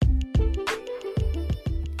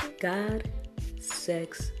God,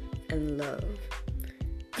 sex, and love.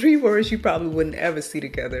 3 words you probably wouldn't ever see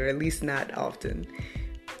together, at least not often.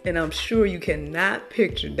 And I'm sure you cannot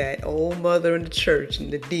picture that old mother in the church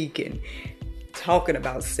and the deacon talking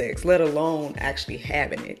about sex, let alone actually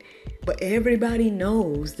having it. But everybody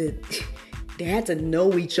knows that they had to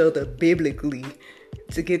know each other biblically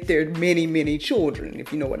to get their many, many children,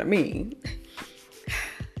 if you know what I mean.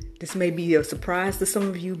 This may be a surprise to some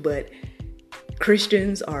of you, but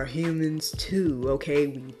Christians are humans too, okay?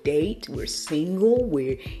 We date, we're single,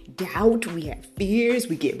 we doubt, we have fears,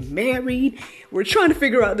 we get married. We're trying to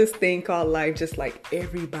figure out this thing called life just like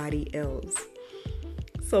everybody else.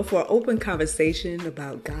 So for an open conversation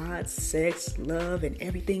about God, sex, love, and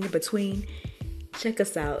everything in between, check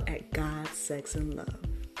us out at God, Sex, and Love.